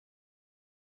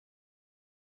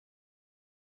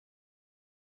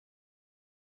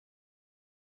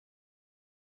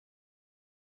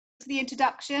the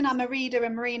introduction, I'm a reader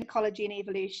in marine ecology and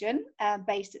evolution,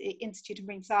 based at the Institute of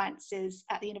Marine Sciences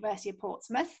at the University of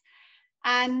Portsmouth.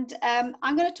 And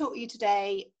I'm going to talk to you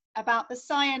today about the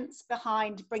science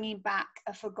behind bringing back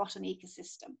a forgotten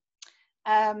ecosystem.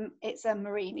 It's a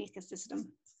marine ecosystem.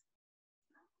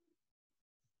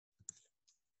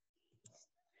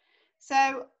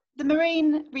 So the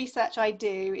marine research I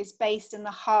do is based in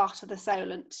the heart of the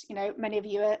Solent. You know, many of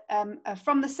you are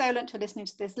from the Solent who are listening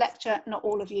to this lecture, not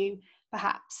all of you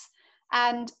perhaps.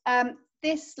 And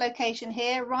this location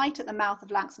here, right at the mouth of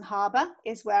Langstone Harbour,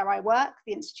 is where I work,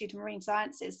 the Institute of Marine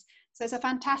Sciences. So it's a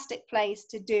fantastic place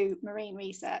to do marine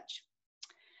research.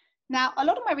 Now, a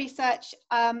lot of my research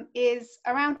is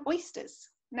around oysters.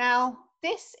 Now,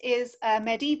 this is a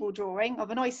medieval drawing of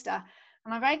an oyster,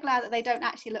 and I'm very glad that they don't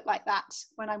actually look like that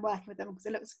when I'm working with them, because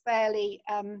it looks fairly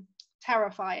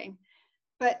terrifying.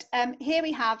 But here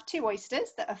we have two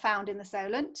oysters that are found in the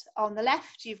Solent. On the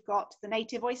left, you've got the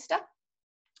native oyster,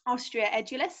 Ostrea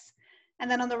edulis, and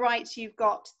then on the right, you've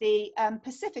got the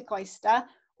Pacific oyster,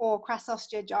 or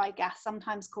Crassostrea gigas,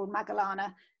 sometimes called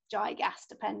Magellana gigas,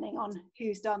 depending on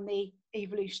who's done the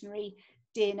evolutionary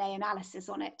DNA analysis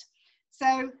on it.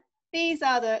 So these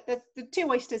are the two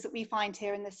oysters that we find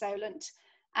here in the Solent.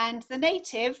 And the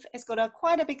native has got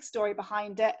quite a big story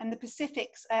behind it, and the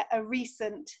Pacific's a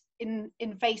recent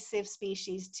invasive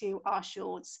species to our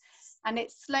shores. And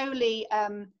it's slowly,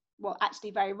 well,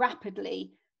 actually very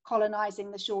rapidly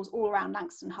colonising the shores all around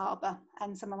Langstone Harbour.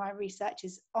 And some of my research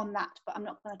is on that, but I'm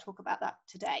not going to talk about that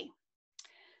today.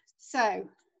 So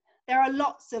there are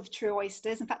lots of true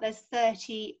oysters. In fact, there's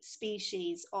 30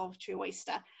 species of true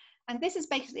oyster. And this is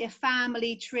basically a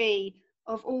family tree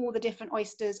of all the different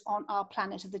oysters on our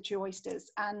planet of the true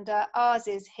oysters. And ours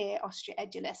is here, Ostrea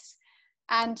edulis.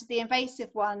 And the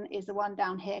invasive one is the one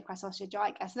down here, Crassostrea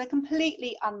gigas. So they're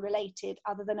completely unrelated,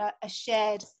 other than a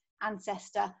shared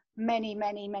ancestor many,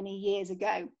 many, many years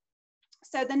ago.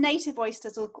 So the native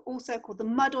oysters are also called the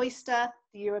mud oyster,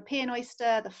 the European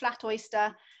oyster, the flat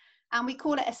oyster, and we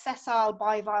call it a sessile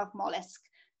bivalve mollusk.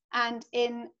 And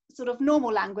in sort of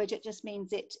normal language, it just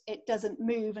means it doesn't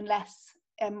move unless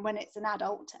when it's an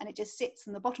adult, and it just sits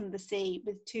in the bottom of the sea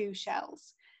with two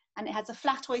shells. And it has a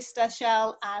flat oyster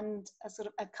shell and a sort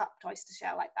of a cupped oyster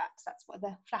shell like that. So that's where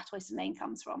the flat oyster name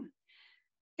comes from.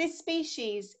 This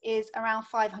species is around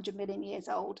 500 million years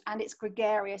old, and it's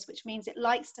gregarious, which means it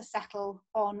likes to settle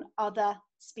on other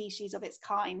species of its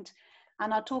kind.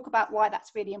 And I'll talk about why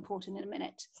that's really important in a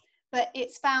minute. But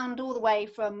it's found all the way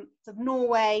from sort of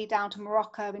Norway down to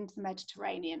Morocco into the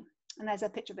Mediterranean. And there's a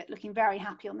picture of it looking very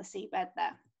happy on the seabed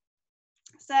there.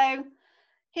 So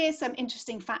here's some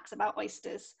interesting facts about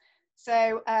oysters.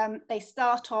 So they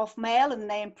start off male and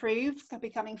they improve,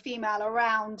 becoming female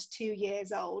around 2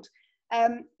 years old.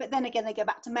 But then again, they go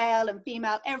back to male and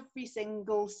female every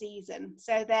single season.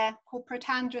 So they're called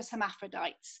protandrous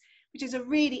hermaphrodites, which is a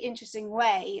really interesting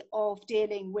way of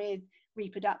dealing with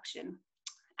reproduction.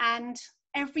 And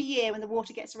every year when the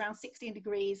water gets around 16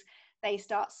 degrees, they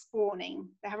start spawning.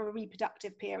 They have a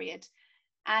reproductive period.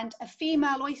 And a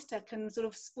female oyster can sort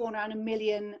of spawn around 1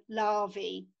 million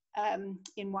larvae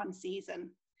in one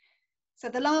season. So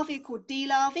the larvae are called D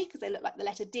larvae because they look like the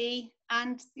letter D.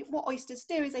 And what oysters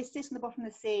do is they sit in the bottom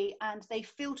of the sea and they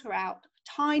filter out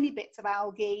tiny bits of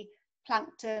algae,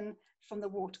 plankton from the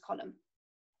water column.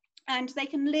 And they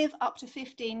can live up to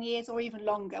 15 years or even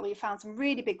longer. We've found some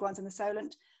really big ones in the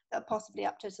Solent that are possibly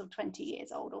up to sort of 20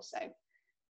 years old or so.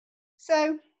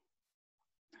 So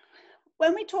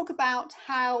when we talk about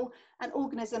how an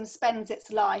organism spends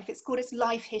its life, it's called its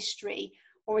life history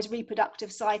or its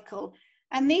reproductive cycle.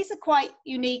 And these are quite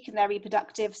unique in their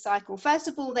reproductive cycle. First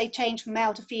of all, they change from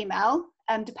male to female,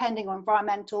 depending on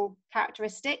environmental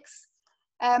characteristics.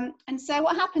 And so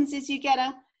what happens is you get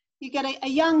a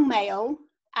young male,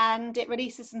 and it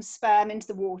releases some sperm into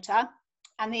the water,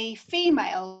 and the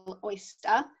female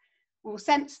oyster will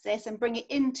sense this and bring it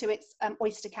into its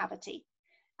oyster cavity,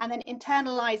 and then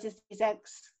internalizes these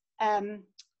eggs,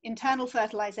 internal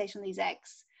fertilization of these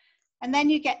eggs. And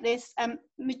then you get this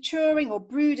maturing or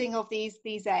brooding of these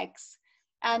eggs.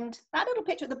 And that little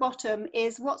picture at the bottom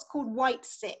is what's called white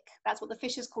sick. That's what the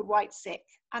fish is called, white sick.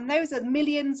 And those are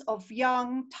millions of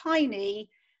young, tiny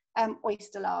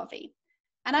oyster larvae.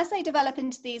 And as they develop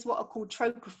into these what are called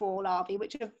trochophore larvae,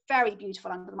 which are very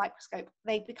beautiful under the microscope,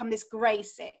 they become this grey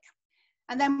sick.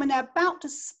 And then when they're about to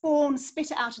spawn, spit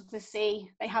it out into the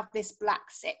sea, they have this black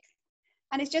sick.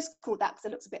 And it's just called that because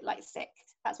it looks a bit like sick.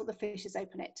 That's what the fishes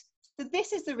open it. So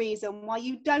this is the reason why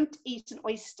you don't eat an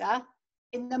oyster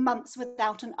in the months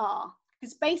without an R,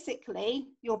 because basically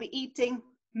you'll be eating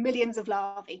millions of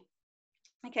larvae.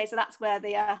 Okay, so that's where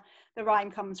the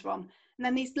rhyme comes from. And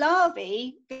then these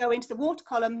larvae go into the water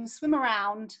column, swim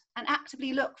around and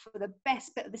actively look for the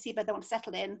best bit of the seabed they want to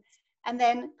settle in, and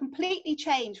then completely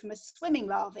change from a swimming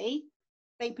larvae.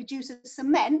 They produce a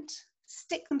cement,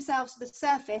 stick themselves to the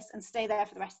surface and stay there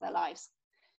for the rest of their lives.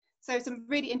 So some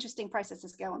really interesting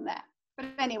processes go on there. But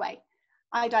anyway,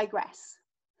 I digress.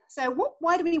 So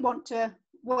why do we want to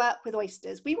work with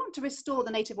oysters? We want to restore the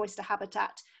native oyster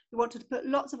habitat. We want to put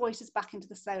lots of oysters back into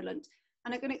the Solent.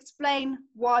 And I'm going to explain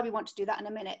why we want to do that in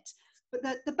a minute. But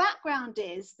the background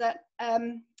is that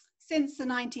since the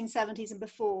 1970s and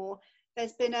before,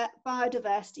 there's been a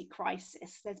biodiversity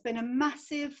crisis. There's been a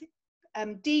massive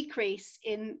decrease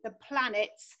in the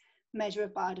planet's measure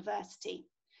of biodiversity.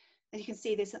 As you can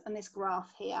see this on this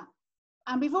graph here.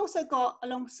 And we've also got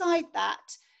alongside that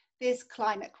this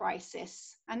climate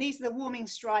crisis. And these are the warming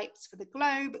stripes for the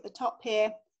globe at the top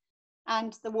here,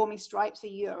 and the warming stripes for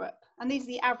Europe. And these are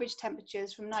the average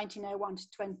temperatures from 1901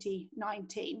 to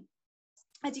 2019.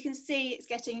 As you can see, it's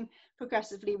getting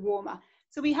progressively warmer.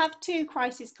 So we have two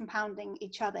crises compounding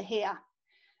each other here.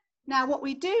 Now, what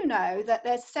we do know that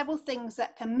there's several things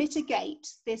that can mitigate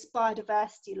this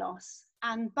biodiversity loss.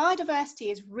 And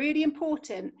biodiversity is really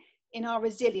important in our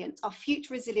resilience, our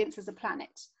future resilience as a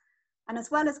planet. And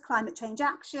as well as climate change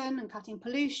action and cutting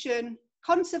pollution,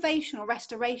 conservation or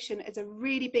restoration is a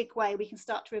really big way we can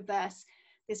start to reverse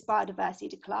this biodiversity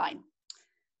decline.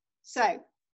 So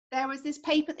there was this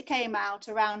paper that came out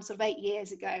around sort of 8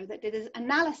 years ago that did an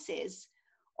analysis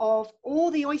of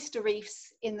all the oyster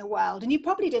reefs in the world. And you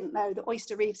probably didn't know that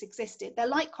oyster reefs existed. They're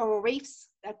like coral reefs,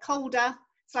 they're colder,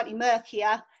 slightly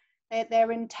murkier,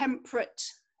 they're in temperate,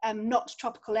 not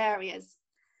tropical areas.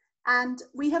 And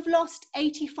we have lost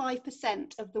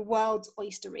 85% of the world's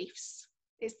oyster reefs.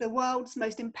 It's the world's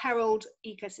most imperiled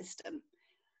ecosystem.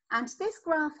 And this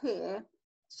graph here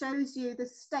shows you the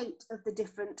state of the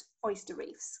different oyster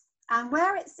reefs. And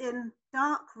where it's in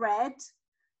dark red,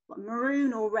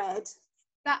 maroon or red,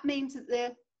 that means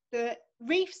that the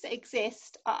reefs that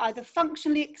exist are either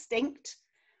functionally extinct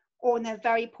or in a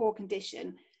very poor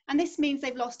condition. And this means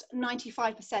they've lost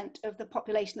 95% of the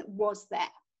population that was there.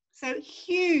 So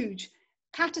huge,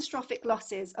 catastrophic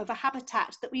losses of a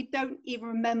habitat that we don't even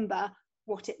remember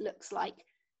what it looks like.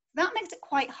 That makes it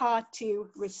quite hard to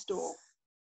restore.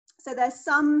 So there's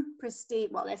some prestige,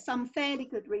 well, there's some fairly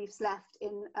good reefs left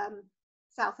in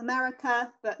South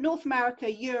America, but North America,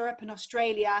 Europe and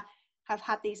Australia have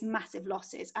had these massive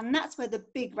losses. And that's where the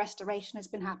big restoration has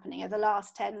been happening over the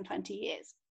last 10, 20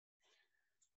 years.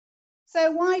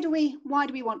 So why do we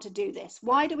want to do this?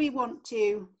 Why do we want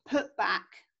to put back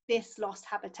this lost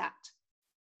habitat?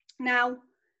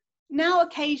 Now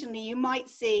occasionally you might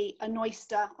see an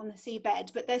oyster on the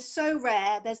seabed, but they're so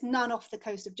rare, there's none off the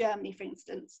coast of Germany, for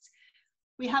instance.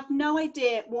 We have no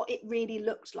idea what it really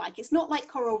looked like. It's not like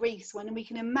coral reefs when we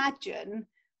can imagine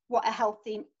what a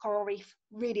healthy coral reef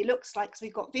really looks like because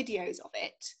we've got videos of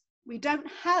it. We don't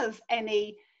have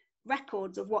any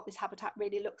records of what this habitat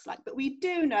really looks like, but we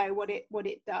do know what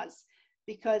it does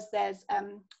because there's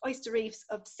oyster reefs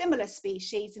of similar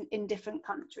species in different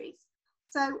countries.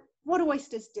 So what do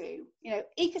oysters do? You know,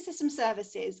 ecosystem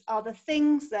services are the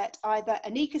things that either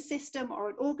an ecosystem or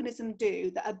an organism do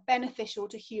that are beneficial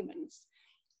to humans.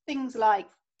 Things like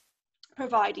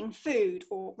providing food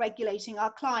or regulating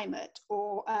our climate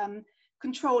or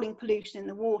controlling pollution in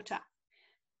the water.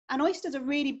 And oysters are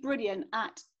really brilliant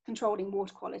at controlling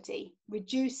water quality,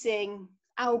 reducing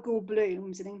algal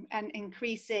blooms and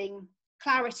increasing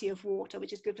clarity of water,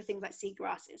 which is good for things like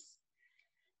seagrasses.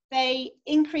 They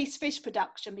increase fish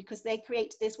production because they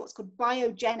create this what's called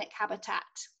biogenic habitat,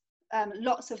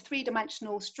 lots of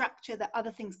three-dimensional structure that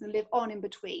other things can live on in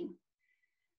between.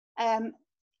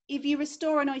 If you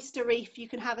restore an oyster reef, you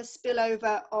can have a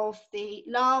spillover of the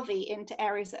larvae into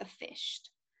areas that are fished.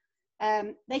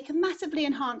 They can massively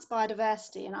enhance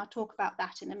biodiversity, and I'll talk about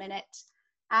that in a minute.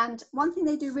 And one thing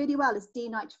they do really well is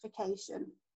denitrification,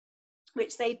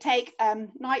 which they take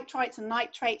nitrites and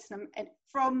nitrates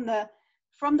from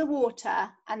the water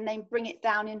and then bring it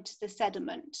down into the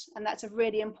sediment. And that's a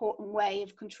really important way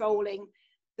of controlling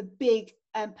the big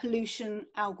pollution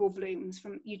algal blooms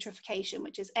from eutrophication,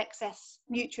 which is excess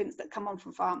nutrients that come on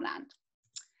from farmland.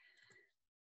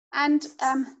 And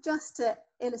just to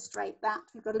illustrate that,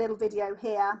 we've got a little video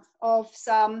here of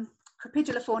some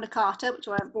Crepidula faunacata, which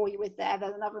I won't bore you with there,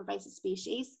 they're another invasive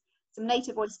species, some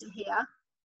native oyster here,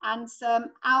 and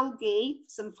some algae,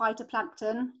 some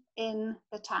phytoplankton in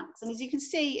the tanks. And as you can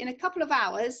see, in a couple of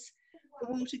hours, the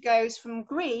water goes from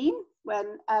green,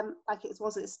 when like it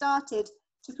was at it started,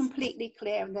 to completely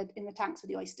clear in the tanks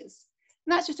with the oysters.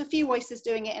 And that's just a few oysters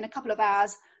doing it in a couple of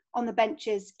hours on the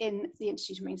benches in the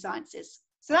Institute of Marine Sciences.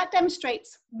 So that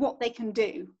demonstrates what they can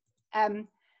do.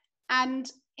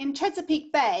 And in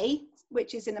Chesapeake Bay,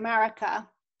 which is in America,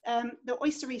 the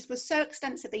oyster reefs were so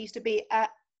extensive they used to be a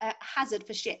hazard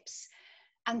for ships.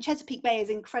 And Chesapeake Bay is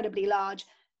incredibly large.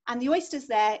 And the oysters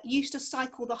there used to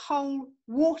cycle the whole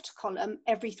water column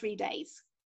every 3 days.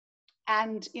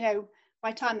 And, you know,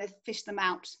 by the time they fished them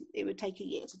out, it would take a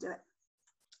year to do it.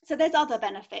 So there's other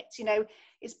benefits, you know,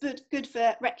 it's good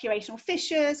for recreational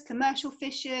fishers, commercial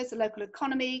fishers, the local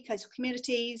economy, coastal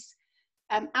communities,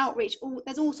 outreach,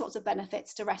 there's all sorts of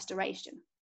benefits to restoration.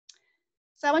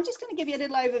 So I'm just going to give you a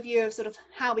little overview of sort of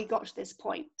how we got to this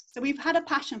point. So we've had a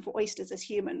passion for oysters as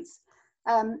humans.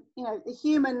 You know, the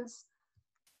humans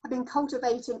have been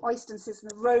cultivating oysters since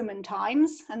the Roman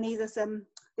times, and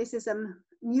this is some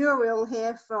mural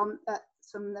here from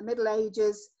the Middle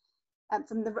Ages,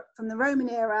 from the Roman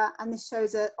era, and this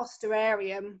shows an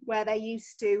ostrarium where they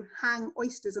used to hang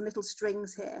oysters on little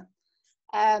strings here.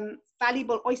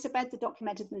 Valuable oyster beds are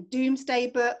documented in the Doomsday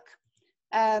Book.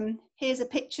 Here's a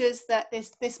pictures that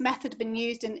this method had been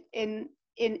used in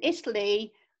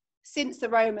Italy since the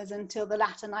Romans until the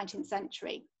latter 19th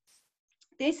century.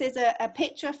 This is a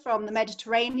picture from the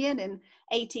Mediterranean in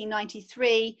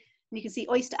 1893, and you can see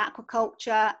oyster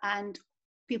aquaculture and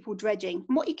people dredging.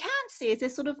 And what you can see is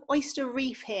this sort of oyster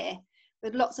reef here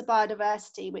with lots of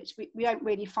biodiversity, which we don't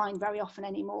really find very often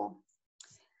anymore.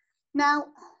 Now,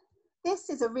 this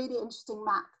is a really interesting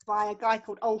map by a guy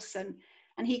called Olsen,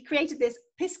 and he created this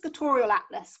piscatorial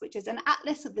atlas, which is an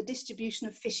atlas of the distribution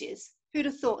of fishes. Who'd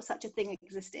have thought such a thing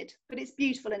existed? But it's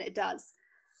beautiful and it does.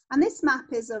 And this map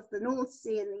is of the North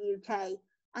Sea in the UK,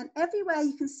 and everywhere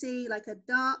you can see like a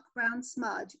dark brown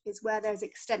smudge is where there's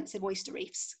extensive oyster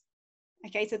reefs.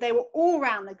 Okay, so they were all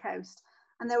around the coast,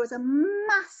 and there was a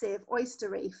massive oyster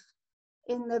reef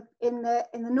in the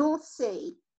North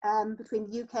Sea between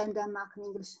the UK and Denmark and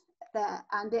English there,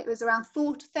 and it was around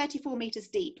 34 meters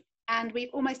deep, and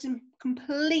we've almost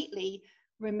completely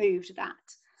removed that.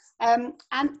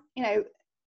 And you know,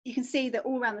 you can see that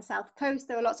all around the south coast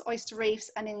there were lots of oyster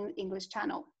reefs, and in the English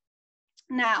Channel.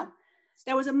 Now,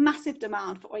 there was a massive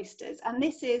demand for oysters, and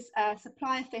this is a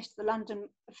supply of fish to the London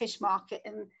fish market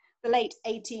in the late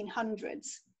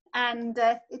 1800s, and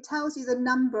it tells you the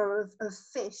number of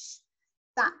fish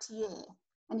that year.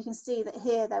 And you can see that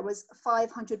here there was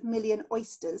 500 million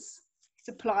oysters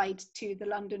supplied to the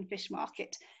London fish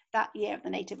market that year of the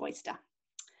native oyster.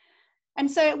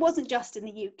 And so it wasn't just in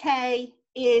the UK.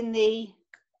 In the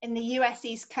US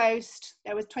East Coast,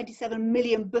 there was 27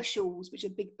 million bushels, which are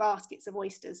big baskets of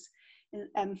oysters,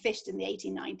 fished in the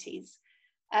 1890s.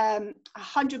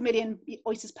 100 million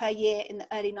oysters per year in the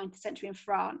early 19th century in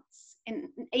France. In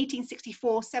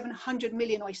 1864, 700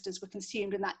 million oysters were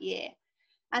consumed in that year.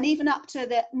 And even up to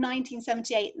the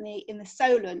 1978 in the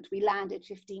Solent, we landed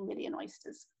 15 million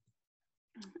oysters.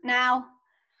 Now,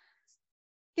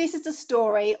 this is the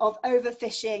story of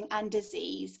overfishing and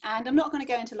disease. And I'm not going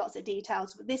to go into lots of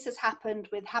details, but this has happened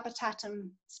with habitat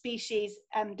and species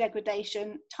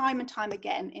degradation time and time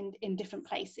again in different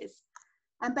places.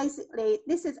 And basically,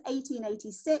 this is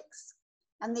 1886,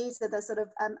 and these are the sort of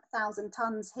 1,000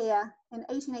 tons here. In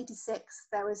 1886,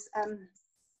 there was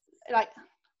like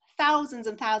thousands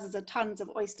and thousands of tons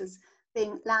of oysters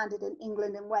being landed in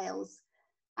England and Wales,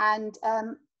 and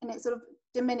it sort of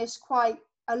diminished quite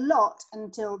a lot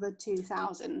until the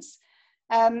 2000s.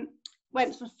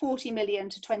 Went from 40 million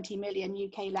to 20 million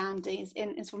UK landings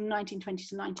from 1920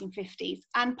 to 1950s.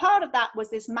 And part of that was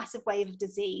this massive wave of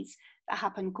disease that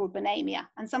happened called bonamia.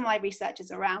 And some of my research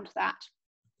is around that.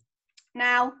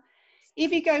 Now,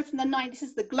 if you go from this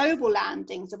is the global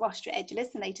landings of Ostrea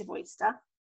edulis, the native oyster.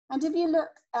 And if you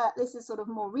look at, this is sort of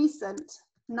more recent,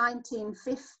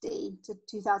 1950 to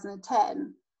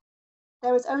 2010,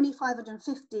 there was only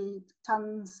 550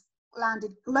 tons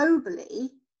landed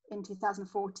globally in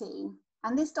 2014,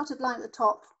 and this dotted line at the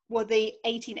top were the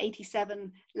 1887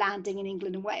 landing in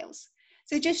England and Wales.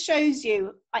 So it just shows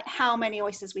you like how many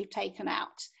oysters we've taken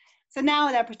out. So now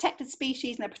they're protected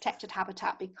species and they're protected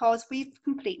habitat because we've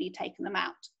completely taken them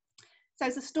out. So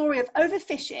it's a story of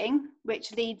overfishing,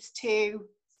 which leads to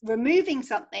removing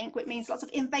something, which means lots of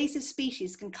invasive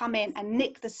species can come in and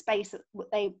nick the space that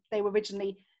they were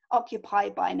originally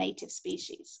occupied by a native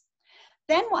species.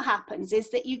 Then what happens is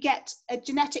that you get a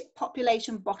genetic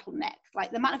population bottleneck,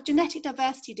 like the amount of genetic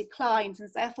diversity declines, and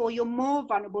therefore you're more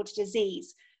vulnerable to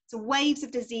disease. So waves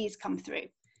of disease come through,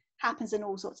 happens in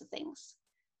all sorts of things.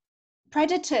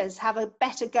 Predators have a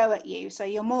better go at you, so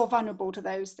you're more vulnerable to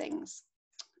those things.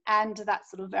 And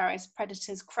that's sort of various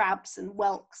predators, crabs and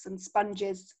whelks and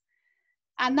sponges.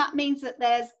 And that means that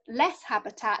there's less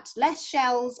habitat, less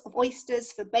shells of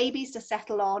oysters for babies to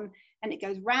settle on, and it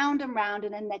goes round and round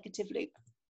in a negative loop.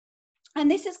 And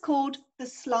this is called the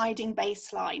sliding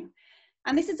baseline.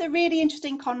 And this is a really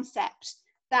interesting concept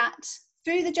that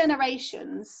through the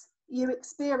generations, you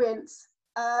experience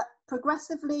a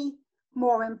progressively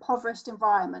more impoverished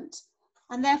environment.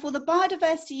 And therefore the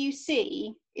biodiversity you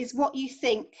see is what you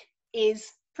think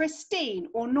is pristine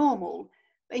or normal,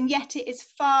 and yet it is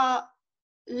far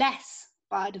less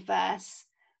biodiverse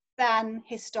than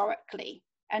historically.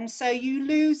 And so you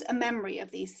lose a memory of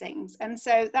these things. And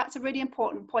so that's a really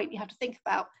important point you have to think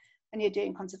about when you're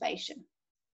doing conservation.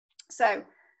 So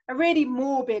a really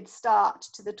morbid start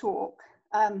to the talk,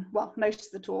 well, most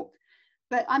of the talk,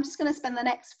 but I'm just going to spend the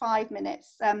next 5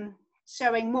 minutes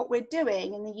showing what we're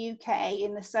doing in the UK,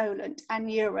 in the Solent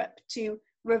and Europe to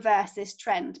reverse this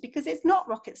trend, because it's not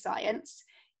rocket science,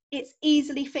 it's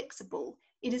easily fixable.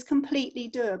 It is completely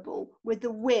doable with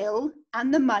the will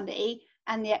and the money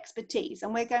and the expertise,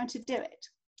 and we're going to do it.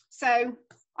 So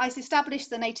I established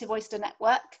the Native Oyster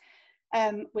Network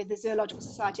with the Zoological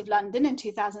Society of London in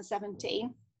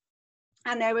 2017,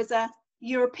 and there was a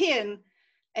European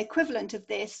equivalent of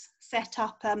this set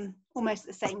up almost at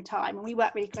the same time, and we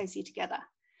work really closely together.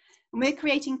 And we're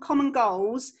creating common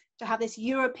goals to have this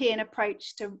European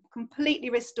approach to completely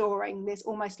restoring this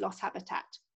almost lost habitat.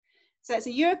 So it's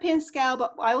a European scale,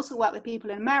 but I also work with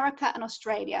people in America and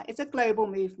Australia. It's a global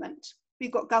movement. We've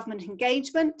got government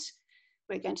engagement,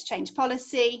 we're going to change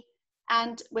policy,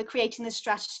 and we're creating the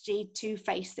strategy to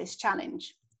face this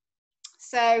challenge.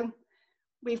 So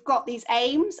we've got these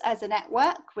aims as a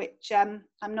network, which I'm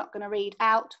not going to read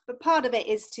out, but part of it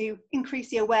is to increase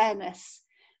the awareness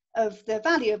of the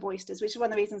value of oysters, which is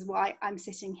one of the reasons why I'm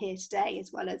sitting here today,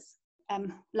 as well as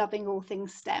loving all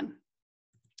things STEM.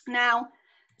 Now,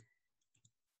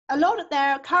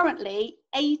 there are currently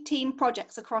 18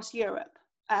 projects across Europe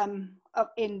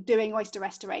in doing oyster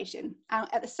restoration.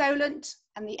 At the Solent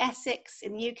and the Essex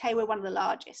in the UK, we're one of the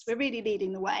largest. We're really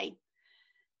leading the way.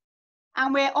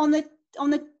 And we're on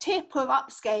the tip of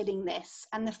upscaling this,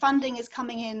 and the funding is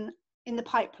coming in the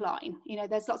pipeline. You know,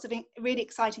 there's lots of really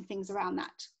exciting things around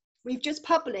that. We've just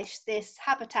published this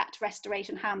habitat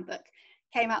restoration handbook,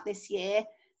 came out this year,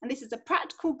 and this is a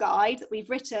practical guide that we've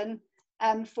written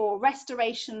for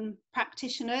restoration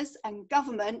practitioners and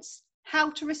governments, how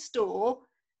to restore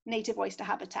native oyster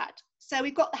habitat. So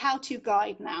we've got the how-to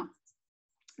guide now.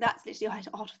 That's literally hot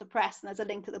off the press, and there's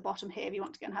a link at the bottom here if you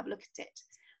want to go and have a look at it.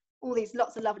 All these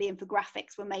lots of lovely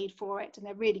infographics were made for it, and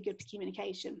they're really good for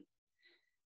communication.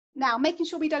 Now, making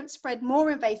sure we don't spread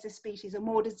more invasive species or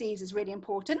more disease is really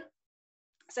important.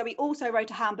 So we also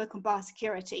wrote a handbook on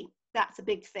biosecurity. That's a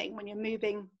big thing when you're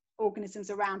moving organisms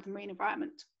around the marine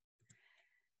environment.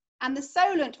 And the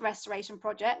Solent Restoration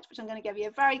Project, which I'm going to give you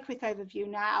a very quick overview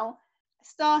now,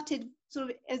 started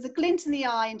sort of as a glint in the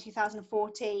eye in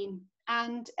 2014.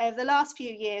 And over the last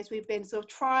few years, we've been sort of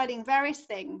trialing various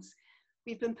things.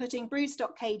 We've been putting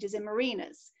broodstock cages in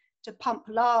marinas to pump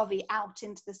larvae out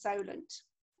into the Solent.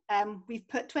 We've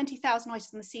put 20,000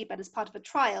 oysters on the seabed as part of a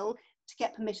trial to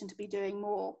get permission to be doing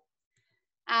more.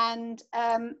 And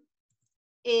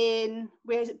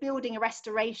we're building a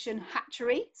restoration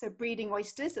hatchery, so breeding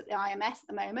oysters at the IMS at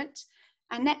the moment.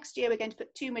 And next year, we're going to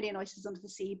put 2 million oysters onto the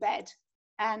seabed.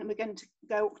 And we're going to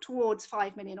go towards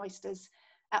 5 million oysters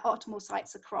at optimal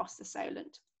sites across the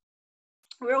Solent.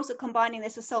 We're also combining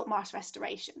this with salt marsh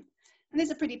restoration. And there's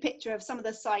a pretty picture of some of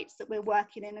the sites that we're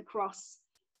working in across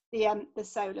the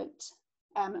Solent.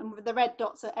 And with the red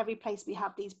dots are every place we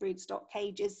have these broodstock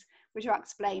cages, which I'll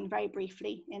explain very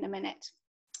briefly in a minute.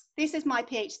 This is my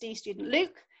PhD student,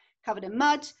 Luke, covered in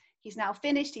mud. He's now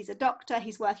finished, he's a doctor,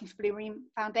 he's working for Blue Marine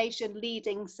Foundation,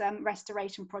 leading some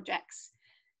restoration projects.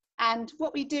 And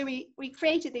what we do, we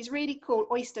created these really cool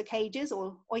oyster cages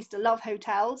or oyster love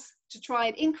hotels to try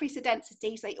and increase the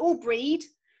density, so they all breed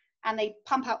and they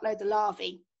pump out loads of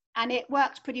larvae. And it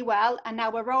worked pretty well, and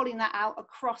now we're rolling that out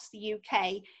across the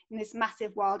UK in this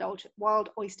massive wild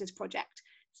oysters project.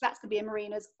 So that's going to be in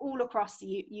marinas all across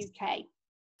the UK.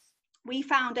 We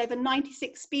found over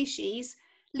 96 species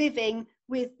living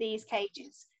with these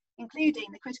cages, including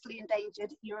the critically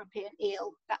endangered European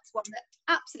eel. That's one that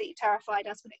absolutely terrified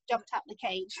us when it jumped out of the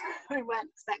cage. We weren't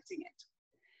expecting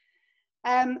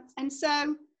it. And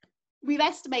so we've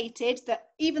estimated that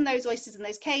even those oysters in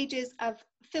those cages have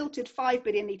filtered 5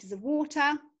 billion litres of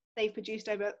water. They've produced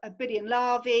over 1 billion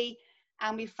larvae,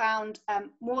 and we've found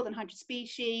more than 100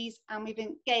 species, and we've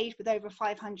engaged with over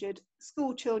 500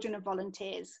 school children and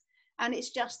volunteers. And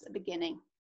it's just the beginning.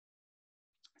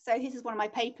 So this is one of my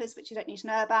papers, which you don't need to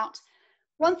know about.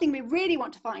 One thing we really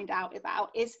want to find out about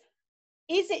is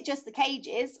is it just the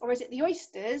cages, or is it the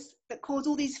oysters that cause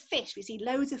all these fish? We see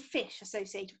loads of fish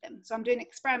associated with them. So I'm doing an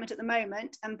experiment at the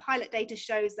moment, and pilot data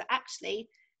shows that actually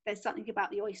there's something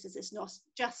about the oysters. It's not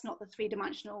just not the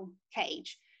three-dimensional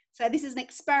cage. So this is an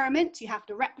experiment. You have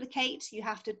to replicate, you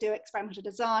have to do experimental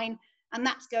design, and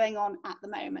that's going on at the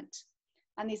moment.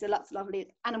 And these are lots of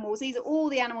lovely animals. These are all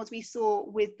the animals we saw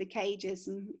with the cages,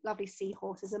 and lovely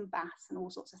seahorses and bass and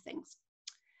all sorts of things.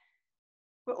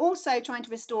 We're also trying to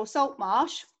restore salt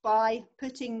marsh by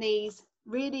putting these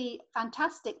really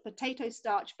fantastic potato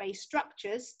starch based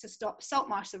structures to stop salt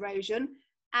marsh erosion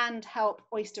and help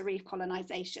oyster reef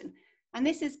colonization. And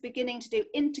this is beginning to do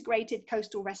integrated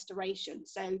coastal restoration.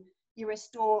 So you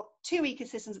restore two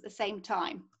ecosystems at the same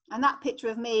time. And that picture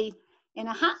of me in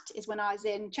a hat is when I was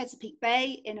in Chesapeake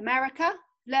Bay in America,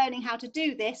 learning how to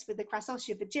do this with the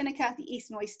Crassossia virginica, the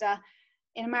eastern oyster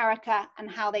in America, and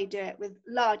how they do it with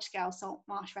large-scale salt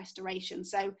marsh restoration.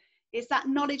 So it's that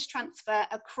knowledge transfer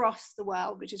across the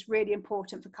world, which is really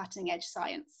important for cutting-edge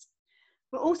science.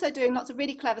 We're also doing lots of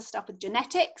really clever stuff with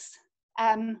genetics,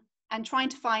 and trying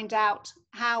to find out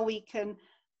how we can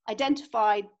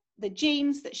identify the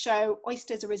genes that show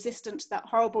oysters are resistant to that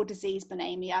horrible disease,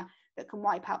 Bonamia, that can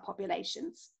wipe out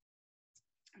populations.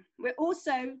 We're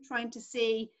also trying to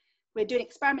see, we're doing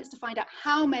experiments to find out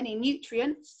how many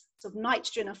nutrients, sort of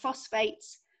nitrogen and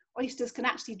phosphates, oysters can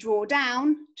actually draw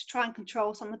down to try and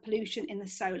control some of the pollution in the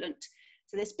Solent.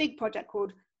 So this big project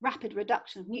called Rapid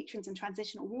Reduction of Nutrients in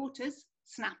Transitional Waters,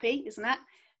 snappy, isn't it?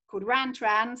 Called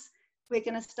RANTRANS. We're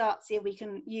going to start see if we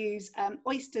can use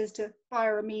oysters to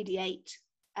bioremediate,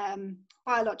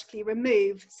 biologically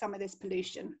remove some of this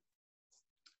pollution.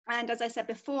 And as I said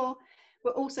before,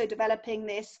 we're also developing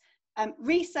this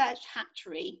research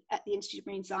hatchery at the Institute of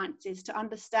Marine Sciences to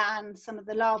understand some of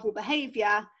the larval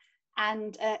behaviour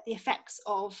and the effects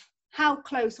of how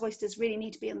close oysters really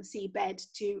need to be on the seabed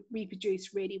to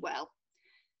reproduce really well.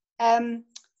 The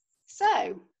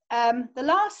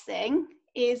last thing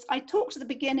is, I talked at the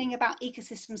beginning about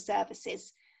ecosystem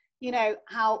services, you know,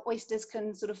 how oysters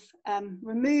can sort of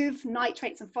remove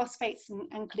nitrates and phosphates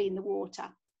and clean the water.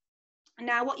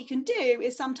 Now, what you can do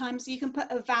is sometimes you can put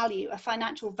a value, a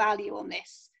financial value on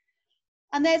this.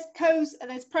 And there's pros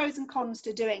and cons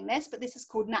to doing this, but this is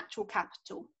called natural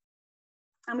capital.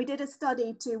 And we did a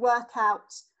study to work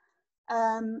out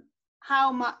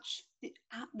how much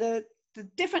the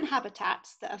different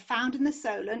habitats that are found in the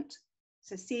Solent,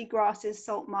 so seagrasses,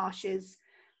 salt marshes,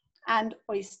 and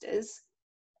oysters,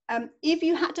 if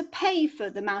you had to pay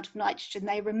for the amount of nitrogen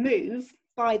they remove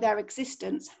by their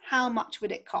existence, how much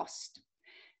would it cost?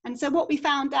 And so what we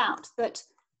found out that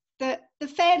the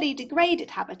fairly degraded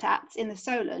habitats in the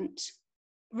Solent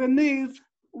remove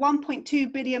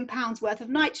 £1.2 billion worth of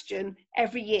nitrogen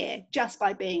every year just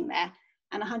by being there,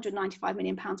 and £195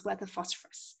 million worth of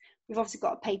phosphorus. We've obviously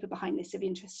got a paper behind this if you're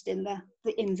interested in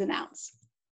the ins and outs.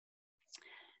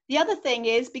 The other thing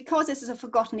is, because this is a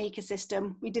forgotten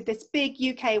ecosystem, we did this big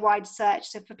UK-wide search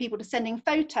for people to send in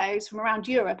photos from around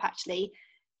Europe, actually,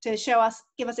 to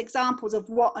give us examples of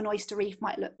what an oyster reef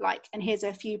might look like. And here's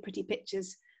a few pretty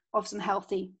pictures of some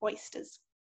healthy oysters.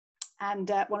 And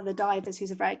one of the divers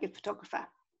who's a very good photographer.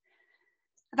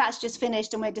 That's just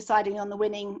finished, and we're deciding on the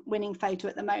winning photo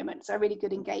at the moment. So a really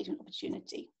good engagement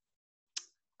opportunity.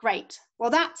 Great. Well,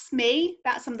 that's me.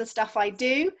 That's some of the stuff I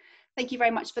do. Thank you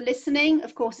very much for listening.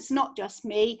 Of course, it's not just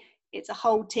me. It's a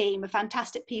whole team of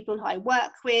fantastic people who I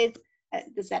work with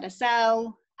at the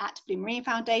ZSL, at Blue Marine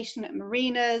Foundation, at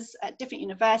marinas, at different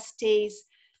universities,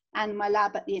 and my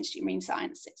lab at the Institute of Marine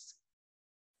Sciences.